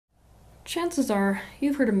Chances are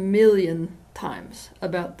you've heard a million times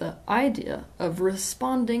about the idea of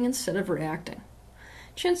responding instead of reacting.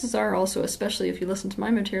 Chances are also, especially if you listen to my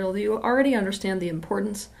material, that you already understand the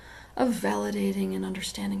importance of validating and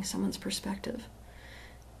understanding someone's perspective.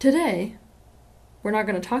 Today, we're not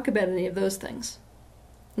going to talk about any of those things.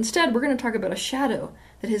 Instead, we're going to talk about a shadow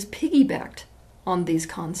that has piggybacked on these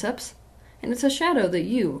concepts, and it's a shadow that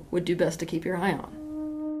you would do best to keep your eye on.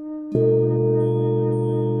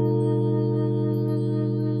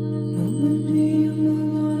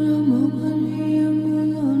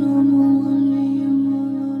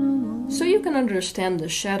 So you can understand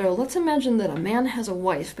this shadow, let's imagine that a man has a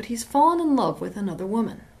wife, but he's fallen in love with another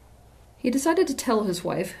woman. He decided to tell his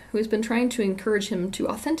wife, who has been trying to encourage him to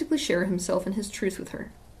authentically share himself and his truth with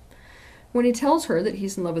her. When he tells her that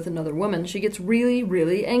he's in love with another woman, she gets really,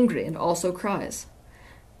 really angry and also cries.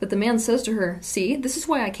 But the man says to her, "See, this is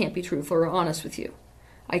why I can't be truthful or honest with you.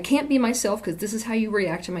 I can't be myself because this is how you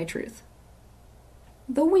react to my truth."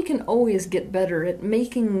 Though we can always get better at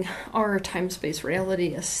making our time-space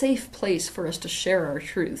reality a safe place for us to share our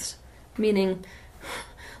truths, meaning,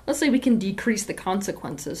 let's say we can decrease the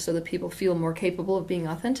consequences so that people feel more capable of being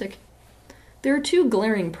authentic, there are two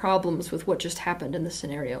glaring problems with what just happened in this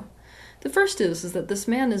scenario. The first is that this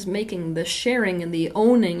man is making the sharing and the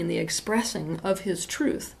owning and the expressing of his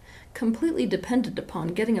truth completely dependent upon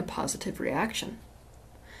getting a positive reaction.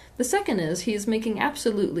 The second is he is making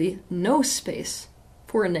absolutely no space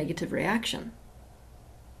for a negative reaction.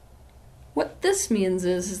 What this means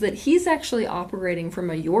is that he's actually operating from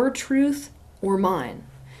a your truth or mine,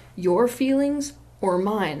 your feelings or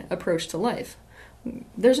mine approach to life.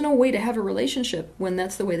 There's no way to have a relationship when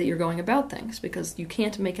that's the way that you're going about things, because you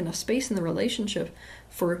can't make enough space in the relationship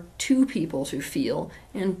for two people to feel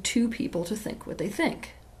and two people to think what they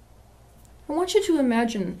think. I want you to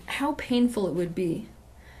imagine how painful it would be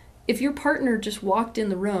if your partner just walked in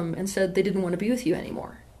the room and said they didn't want to be with you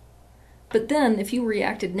anymore. But then, if you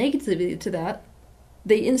reacted negatively to that,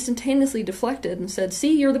 they instantaneously deflected and said,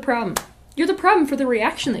 "See, you're the problem. You're the problem for the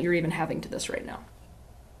reaction that you're even having to this right now.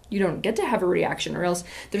 You don't get to have a reaction, or else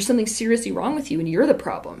there's something seriously wrong with you and you're the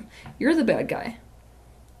problem. You're the bad guy."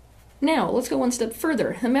 Now, let's go one step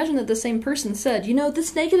further. Imagine that the same person said, "You know,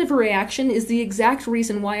 this negative reaction is the exact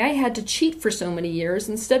reason why I had to cheat for so many years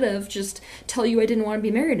instead of just tell you I didn't want to be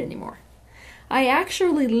married anymore. I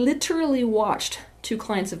actually literally watched 2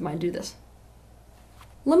 clients of mine do this."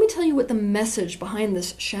 Let me tell you what the message behind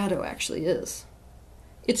this shadow actually is.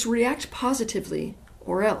 It's react positively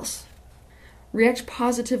or else. React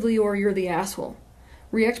positively or you're the asshole.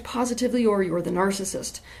 React positively or you're the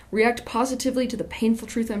narcissist. React positively to the painful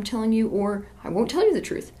truth I'm telling you, or I won't tell you the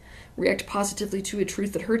truth. React positively to a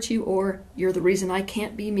truth that hurts you, or you're the reason I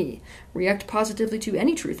can't be me. React positively to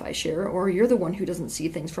any truth I share, or you're the one who doesn't see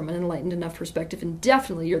things from an enlightened enough perspective, and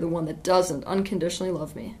definitely you're the one that doesn't unconditionally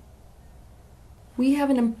love me. We have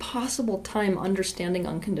an impossible time understanding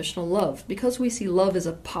unconditional love because we see love as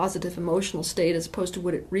a positive emotional state as opposed to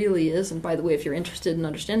what it really is. And by the way, if you're interested in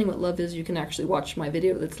understanding what love is, you can actually watch my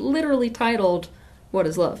video that's literally titled, "What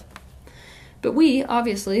is Love?" But we,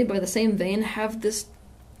 obviously, by the same vein, have this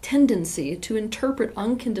tendency to interpret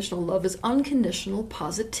unconditional love as unconditional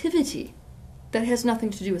positivity. That has nothing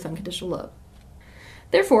to do with unconditional love.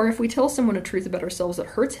 Therefore, if we tell someone a truth about ourselves that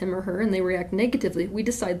hurts him or her and they react negatively, we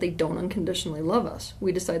decide they don't unconditionally love us.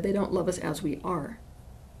 We decide they don't love us as we are.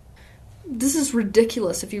 This is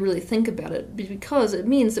ridiculous if you really think about it, because it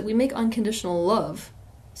means that we make unconditional love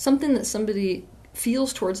something that somebody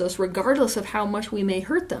feels towards us regardless of how much we may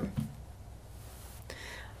hurt them.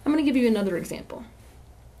 I'm going to give you another example.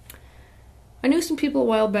 I knew some people a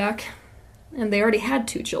while back, and they already had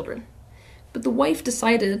 2 children. But the wife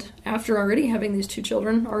decided, after already having these 2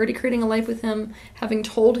 children, already creating a life with him, having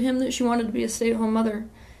told him that she wanted to be a stay-at-home mother,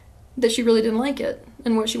 that she really didn't like it,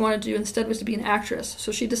 and what she wanted to do instead was to be an actress.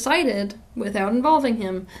 So she decided, without involving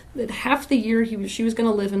him, that half the year she was going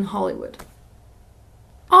to live in Hollywood.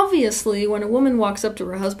 Obviously, when a woman walks up to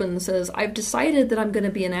her husband and says, "I've decided that I'm going to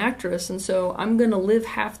be an actress, and so I'm going to live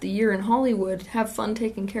half the year in Hollywood, have fun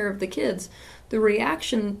taking care of the kids," the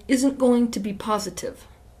reaction isn't going to be positive.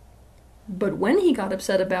 But when he got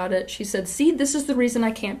upset about it, she said, "See, this is the reason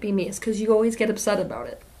I can't be me. It's because you always get upset about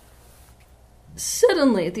it."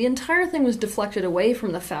 Suddenly, the entire thing was deflected away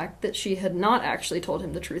from the fact that she had not actually told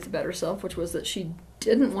him the truth about herself, which was that she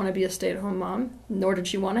didn't want to be a stay-at-home mom, nor did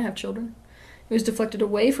she want to have children. It was deflected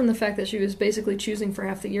away from the fact that she was basically choosing for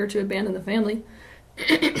half the year to abandon the family.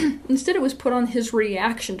 Instead, it was put on his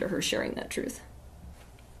reaction to her sharing that truth.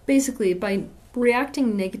 Basically, by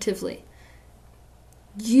reacting negatively,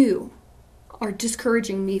 you are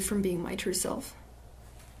discouraging me from being my true self.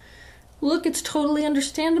 Look, it's totally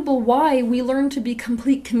understandable why we learn to be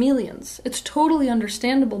complete chameleons. It's totally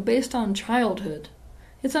understandable based on childhood.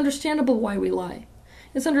 It's understandable why we lie.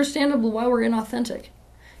 It's understandable why we're inauthentic.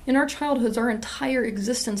 In our childhoods, our entire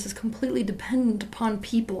existence is completely dependent upon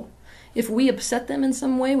people. If we upset them in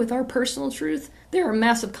some way with our personal truth, there are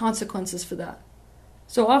massive consequences for that.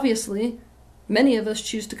 So obviously, many of us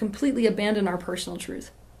choose to completely abandon our personal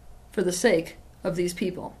truth for the sake of these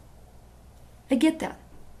people. I get that.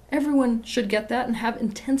 Everyone should get that and have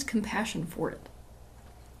intense compassion for it.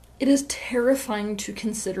 It is terrifying to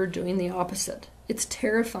consider doing the opposite. It's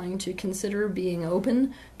terrifying to consider being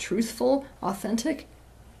open, truthful, authentic,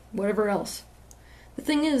 whatever else. The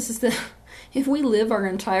thing is that if we live our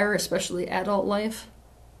entire, especially adult life,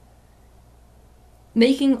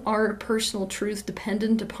 making our personal truth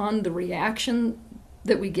dependent upon the reaction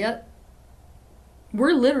that we get,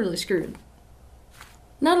 we're literally screwed.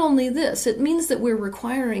 Not only this, it means that we're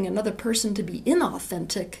requiring another person to be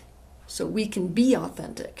inauthentic so we can be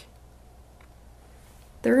authentic.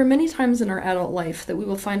 There are many times in our adult life that we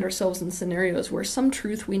will find ourselves in scenarios where some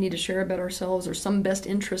truth we need to share about ourselves or some best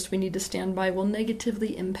interest we need to stand by will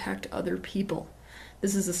negatively impact other people.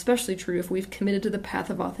 This is especially true if we've committed to the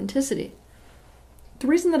path of authenticity. The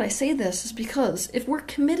reason that I say this is because if we're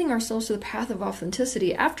committing ourselves to the path of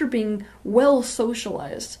authenticity after being well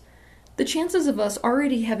socialized, the chances of us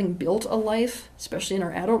already having built a life, especially in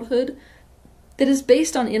our adulthood, that is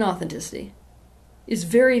based on inauthenticity is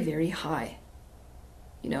very, very high.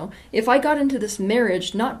 You know, if I got into this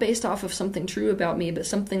marriage not based off of something true about me, but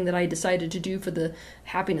something that I decided to do for the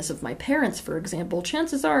happiness of my parents, for example,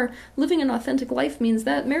 chances are living an authentic life means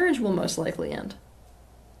that marriage will most likely end.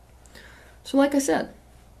 So like I said,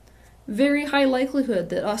 very high likelihood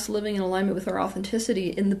that us living in alignment with our authenticity,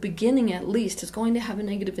 in the beginning at least, is going to have a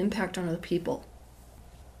negative impact on other people.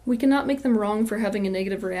 We cannot make them wrong for having a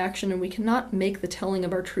negative reaction, and we cannot make the telling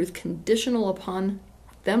of our truth conditional upon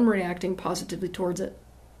them reacting positively towards it.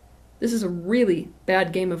 This is a really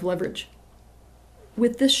bad game of leverage.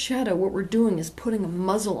 With this shadow, what we're doing is putting a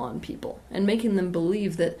muzzle on people and making them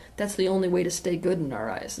believe that that's the only way to stay good in our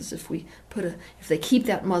eyes, is if they keep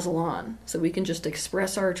that muzzle on, so we can just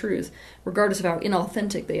express our truth, regardless of how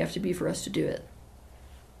inauthentic they have to be for us to do it.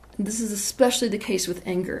 And this is especially the case with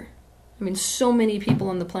anger. I mean, so many people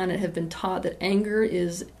on the planet have been taught that anger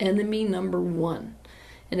is enemy number one.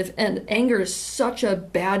 And anger is such a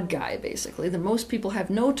bad guy, basically, that most people have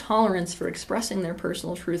no tolerance for expressing their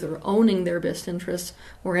personal truth or owning their best interests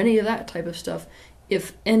or any of that type of stuff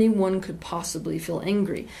if anyone could possibly feel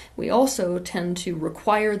angry. We also tend to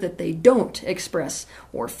require that they don't express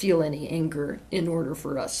or feel any anger in order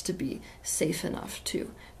for us to be safe enough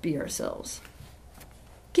to be ourselves.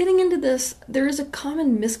 Getting into this, there is a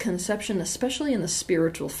common misconception, especially in the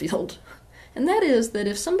spiritual field. And that is that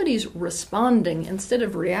if somebody's responding instead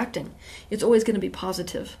of reacting, it's always going to be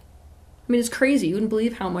positive. I mean, it's crazy. You wouldn't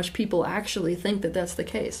believe how much people actually think that that's the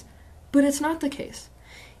case. But it's not the case.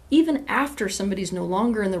 Even after somebody's no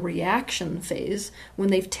longer in the reaction phase, when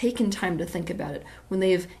they've taken time to think about it, when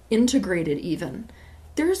they've integrated even,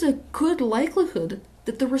 there's a good likelihood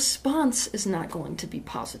that the response is not going to be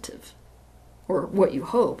positive. Or what you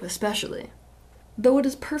hope, especially. Though it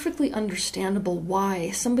is perfectly understandable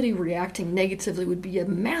why somebody reacting negatively would be a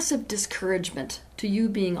massive discouragement to you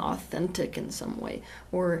being authentic in some way,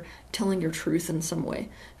 or telling your truth in some way.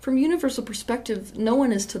 From universal perspective, no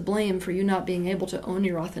one is to blame for you not being able to own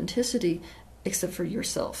your authenticity except for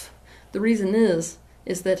yourself. The reason is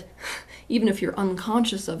that even if you're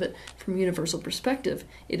unconscious of it from universal perspective,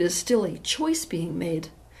 it is still a choice being made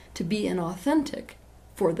to be inauthentic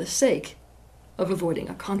for the sake of avoiding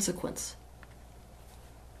a consequence.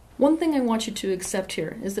 One thing I want you to accept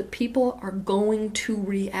here is that people are going to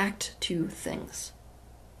react to things.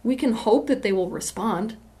 We can hope that they will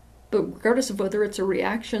respond, but regardless of whether it's a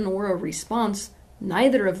reaction or a response,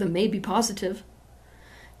 neither of them may be positive.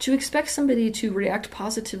 To expect somebody to react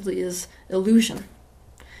positively is illusion.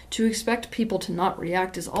 To expect people to not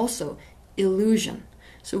react is also illusion.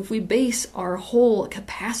 So if we base our whole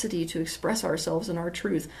capacity to express ourselves and our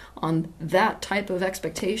truth on that type of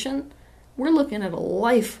expectation, we're looking at a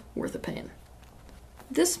life worth of pain.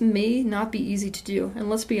 This may not be easy to do, and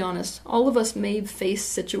let's be honest, all of us may face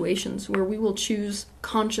situations where we will choose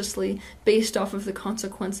consciously, based off of the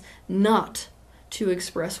consequence, not to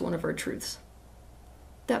express one of our truths.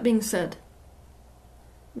 That being said,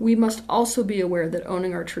 we must also be aware that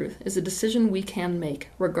owning our truth is a decision we can make,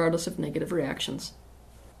 regardless of negative reactions.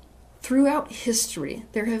 Throughout history,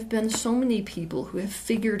 there have been so many people who have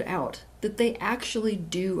figured out that they actually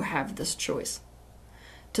do have this choice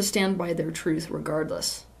to stand by their truth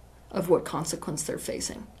regardless of what consequence they're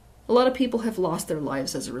facing. A lot of people have lost their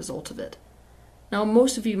lives as a result of it. Now,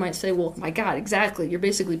 most of you might say, well, my God, exactly, you're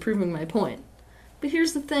basically proving my point. But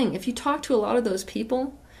here's the thing, if you talk to a lot of those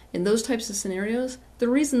people in those types of scenarios, the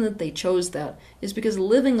reason that they chose that is because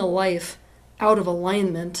living a life out of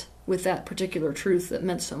alignment with that particular truth that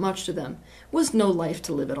meant so much to them was no life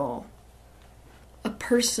to live at all. A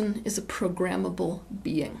person is a programmable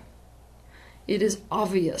being. It is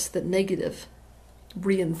obvious that negative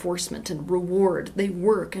reinforcement and reward, they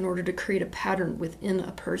work in order to create a pattern within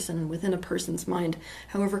a person, within a person's mind.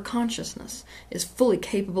 However, consciousness is fully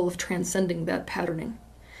capable of transcending that patterning.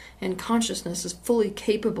 And consciousness is fully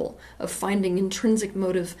capable of finding intrinsic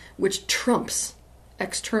motive which trumps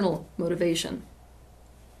external motivation,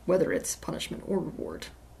 whether it's punishment or reward.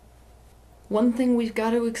 One thing we've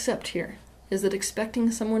got to accept here is that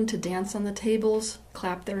expecting someone to dance on the tables,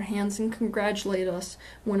 clap their hands, and congratulate us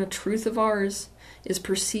when a truth of ours is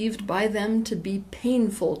perceived by them to be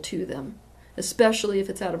painful to them, especially if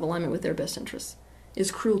it's out of alignment with their best interests,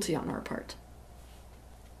 is cruelty on our part.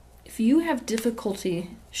 If you have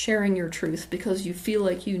difficulty sharing your truth because you feel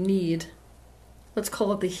like you need, let's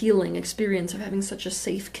call it the healing experience of having such a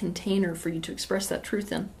safe container for you to express that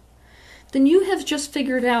truth in, then you have just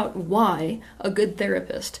figured out why a good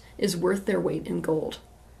therapist is worth their weight in gold.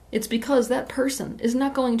 It's because that person is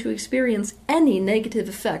not going to experience any negative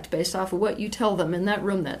effect based off of what you tell them in that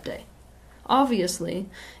room that day. Obviously,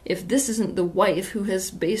 if this isn't the wife who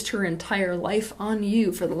has based her entire life on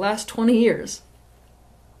you for the last 20 years,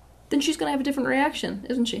 then she's going to have a different reaction,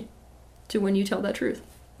 isn't she, to when you tell that truth.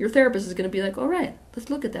 Your therapist is going to be like, all right, let's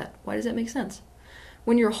look at that. Why does that make sense?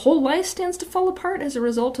 When your whole life stands to fall apart as a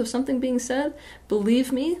result of something being said,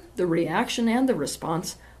 believe me, the reaction and the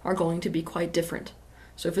response are going to be quite different.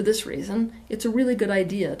 So for this reason, it's a really good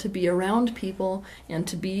idea to be around people and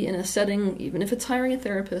to be in a setting, even if it's hiring a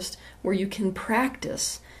therapist, where you can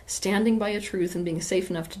practice standing by a truth and being safe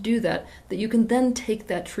enough to do that, that you can then take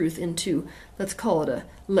that truth into, let's call it a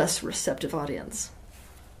less receptive audience.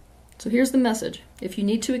 So here's the message. If you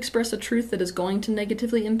need to express a truth that is going to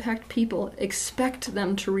negatively impact people, expect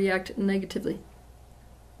them to react negatively.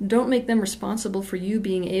 Don't make them responsible for you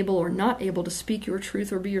being able or not able to speak your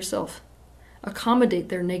truth or be yourself. Accommodate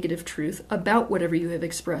their negative truth about whatever you have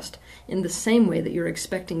expressed in the same way that you're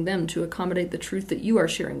expecting them to accommodate the truth that you are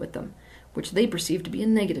sharing with them, which they perceive to be a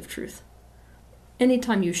negative truth.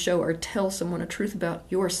 Anytime you show or tell someone a truth about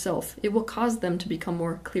yourself, it will cause them to become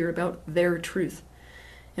more clear about their truth.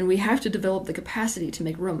 And we have to develop the capacity to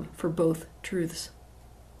make room for both truths.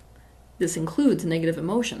 This includes negative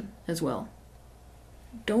emotion as well.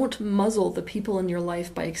 Don't muzzle the people in your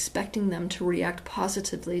life by expecting them to react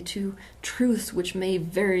positively to truths which may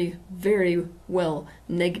very, very well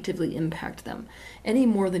negatively impact them, any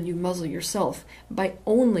more than you muzzle yourself by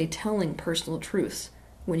only telling personal truths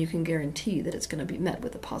when you can guarantee that it's going to be met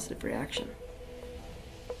with a positive reaction.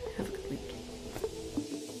 Have a good week.